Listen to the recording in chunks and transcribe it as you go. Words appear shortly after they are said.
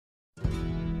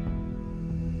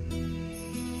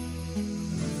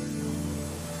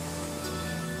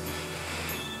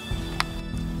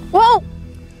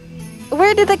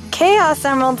where did the Chaos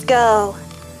Emeralds go?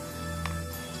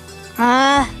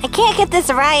 I can't get this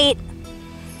right.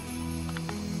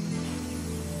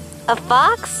 A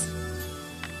fox?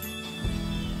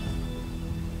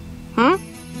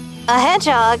 A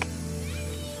hedgehog?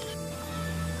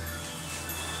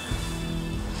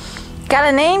 Got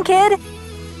a name, kid?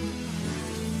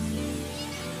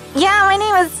 Yeah, my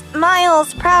name is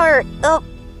Miles Prower. Oh,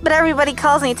 but everybody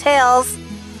calls me Tails.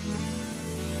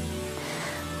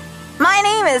 My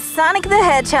name is Sonic the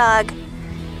Hedgehog.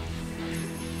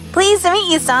 Pleased to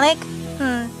meet you, Sonic.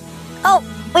 Oh,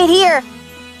 wait here.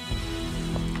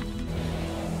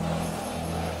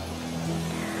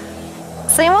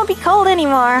 So you won't be cold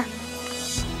anymore.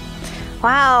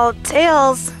 Wow,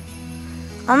 Tails.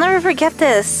 I'll never forget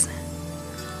this.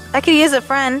 I could use a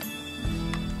friend.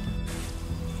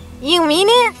 You mean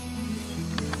it?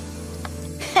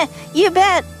 You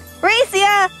bet. Race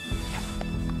ya!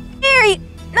 Barry!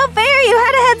 No, Barry, you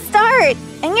had a head start!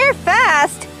 And you're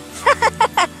fast!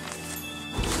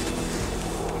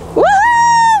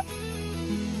 Woohoo!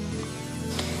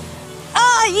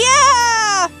 Oh,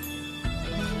 yeah!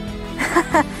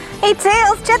 Hey,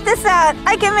 Tails, check this out!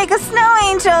 I can make a snow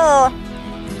angel!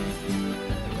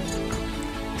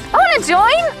 I wanna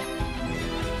join!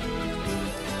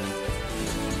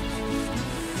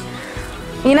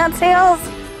 You know, Tails,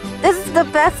 this is the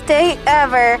best day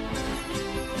ever.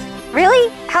 Really?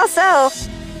 How so?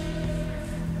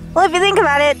 Well, if you think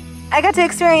about it, I got to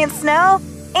experience snow,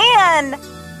 and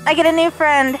I get a new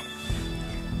friend.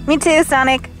 Me too,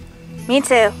 Sonic. Me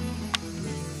too.